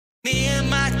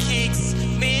kicks,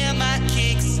 me and my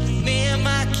kicks, me and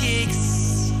my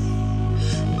kicks,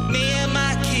 me and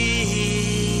my kicks.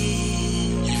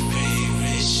 Your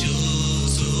favorite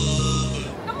shoes.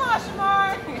 Come on,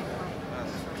 Shamar.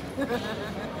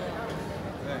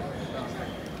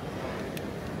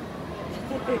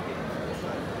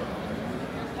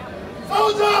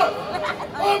 Soldier!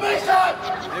 Formation!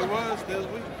 It was this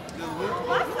week.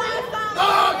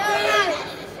 Dawg team!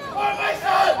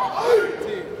 Formation!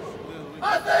 I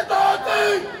said dawg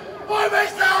team!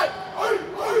 Formation!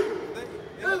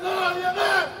 This is all you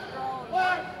left!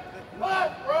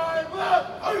 Left, right, left!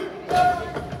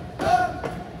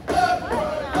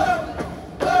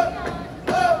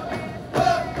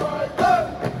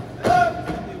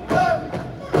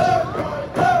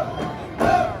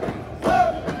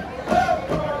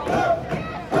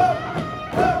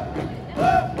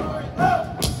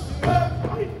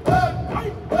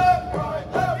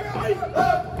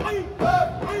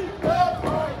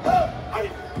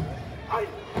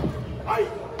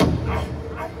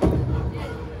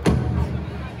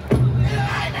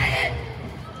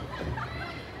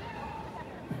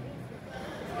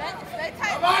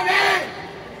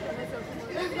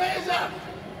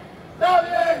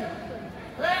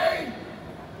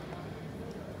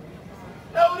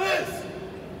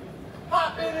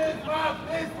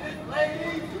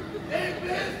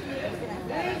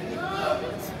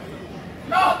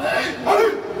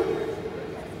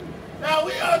 Now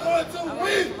we are going to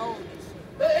win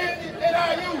the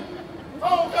NIU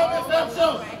homecoming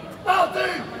Stepshow. Stop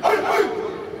team! I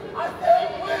said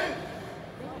win!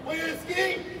 Win ski,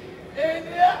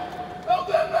 India, no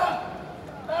good enough.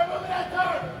 Now remember that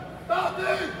turn. Stop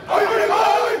team!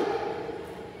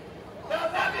 Now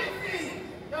let me see.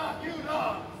 Y'all you know.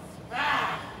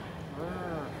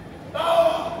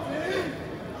 Dawg team!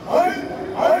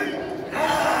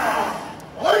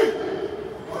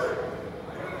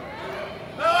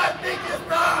 Now I think it's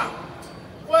time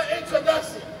for an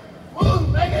introduction. Move,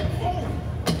 Megan.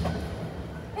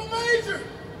 What major?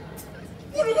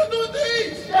 What are we gonna do with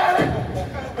these? Shut it.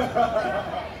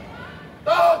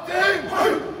 Dawg team.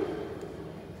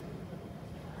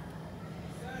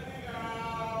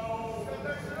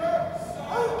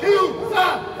 Q,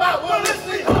 stop, stop. Well, let's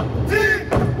see. Team,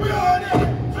 we are in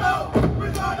control.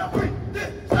 We're gonna win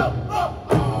this show.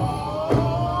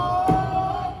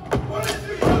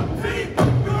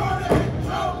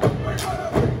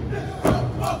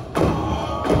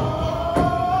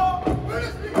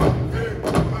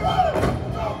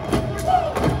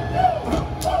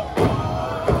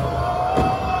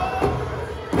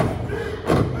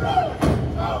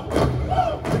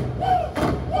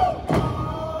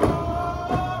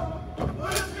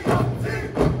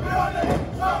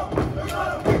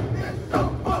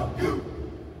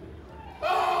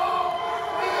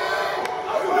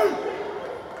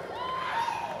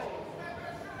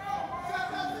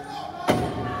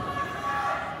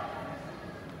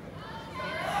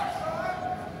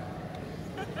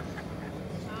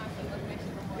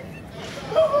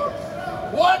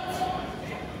 What?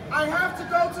 I have to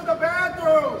go to the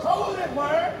bathroom. Hold it,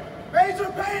 word. Major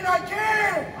pain, I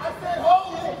can't. I said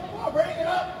hold it. I'll bring it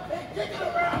up and kick it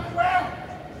around the ground.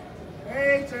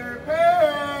 Major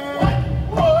pain. What?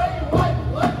 Boy,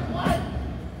 what?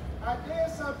 I did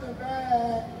something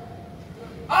bad.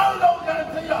 I don't know what to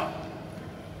tell y'all.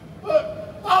 But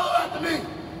follow after me.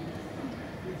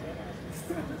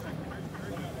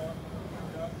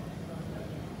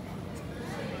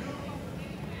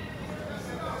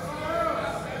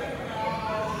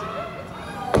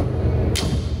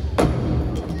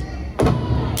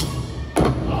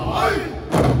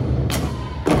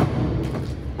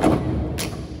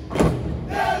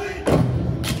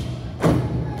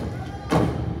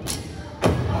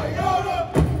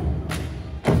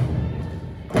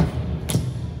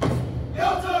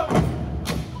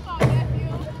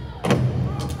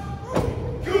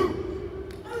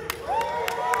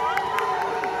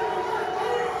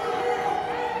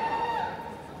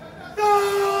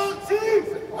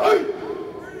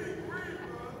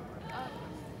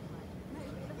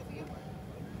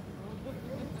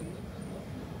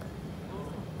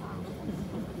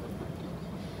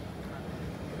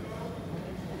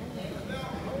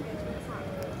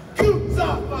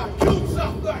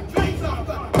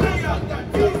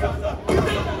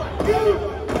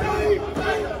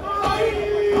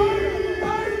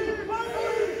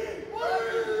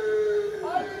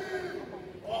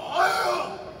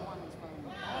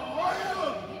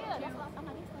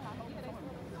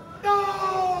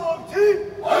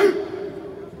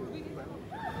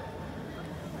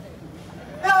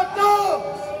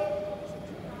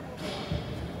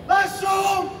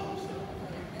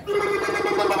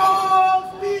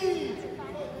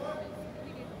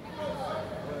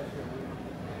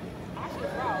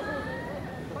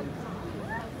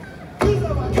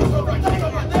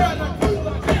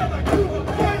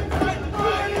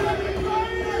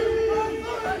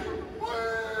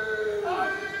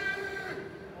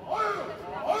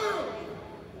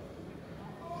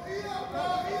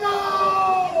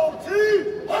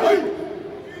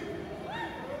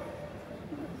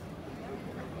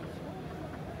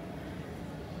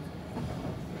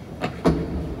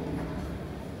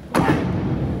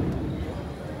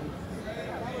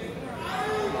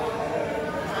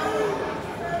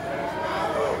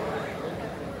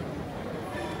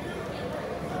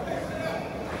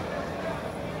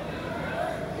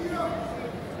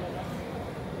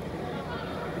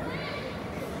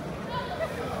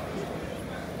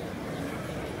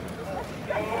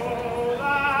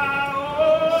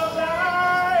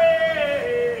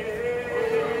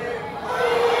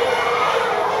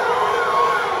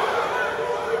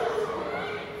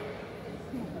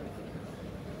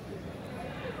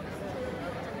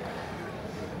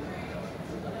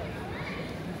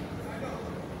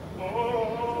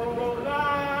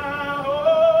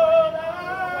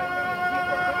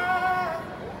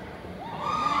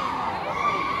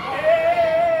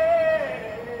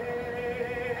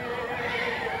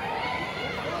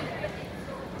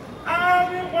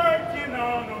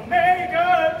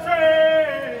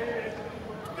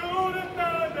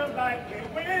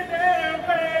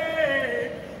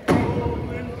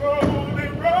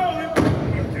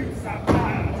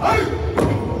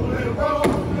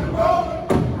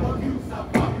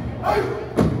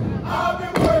 I've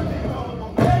been working on a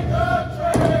mega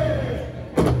train.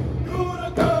 Do the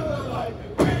color like the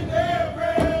green and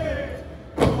red.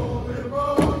 Rolling,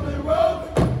 rolling,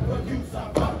 rolling, for you Psi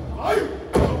Phi.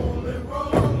 Rolling,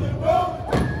 rolling,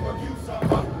 rolling, for you Psi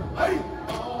Phi.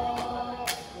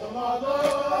 For my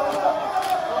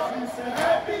love, peace and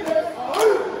happiness,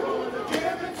 gonna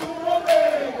give it to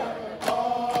Omega.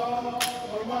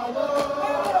 For my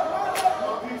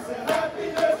love, peace and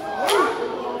happiness,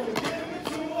 gonna give it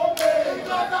to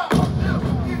Omega.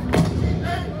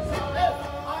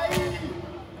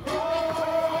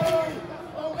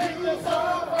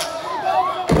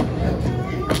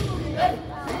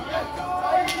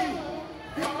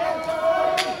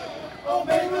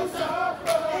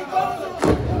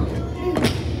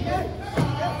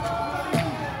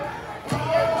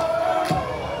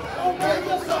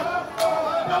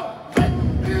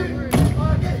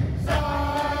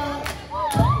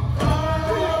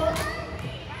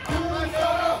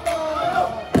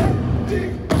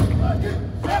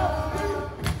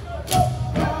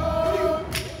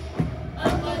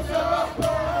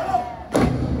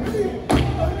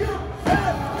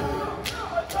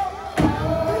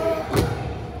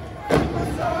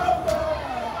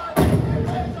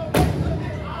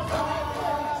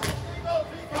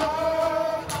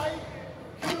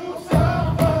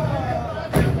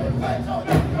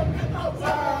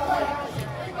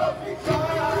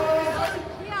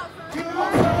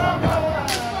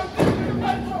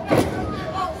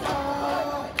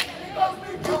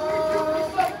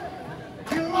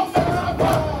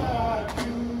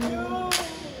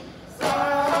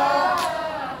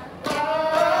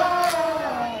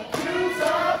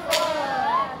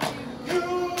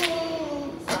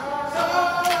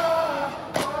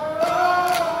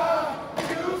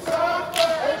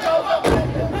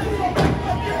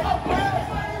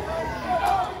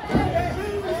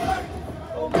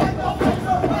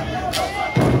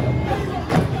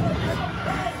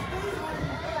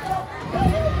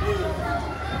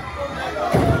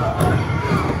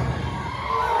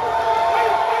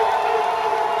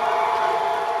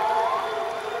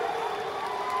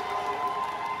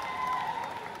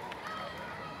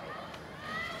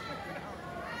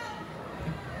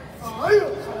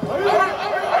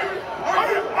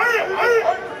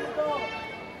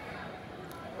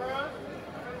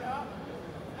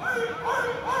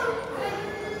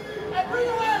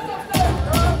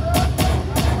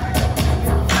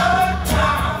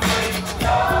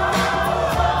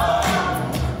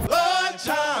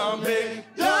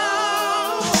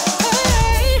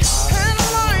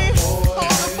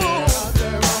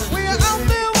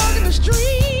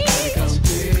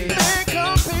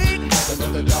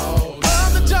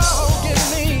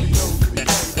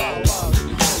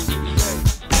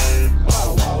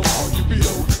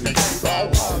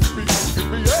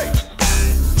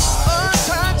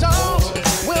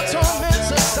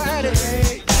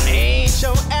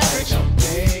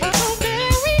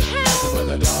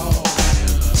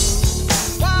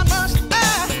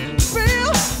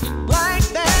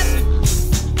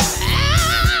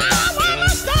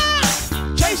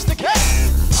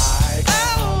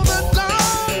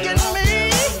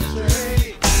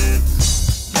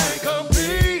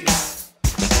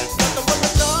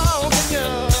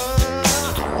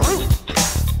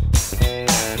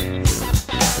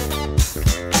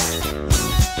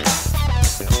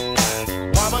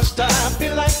 Why must I be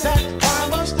like that? Why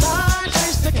must I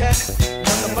chase the cat?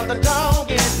 Nothing but the dog.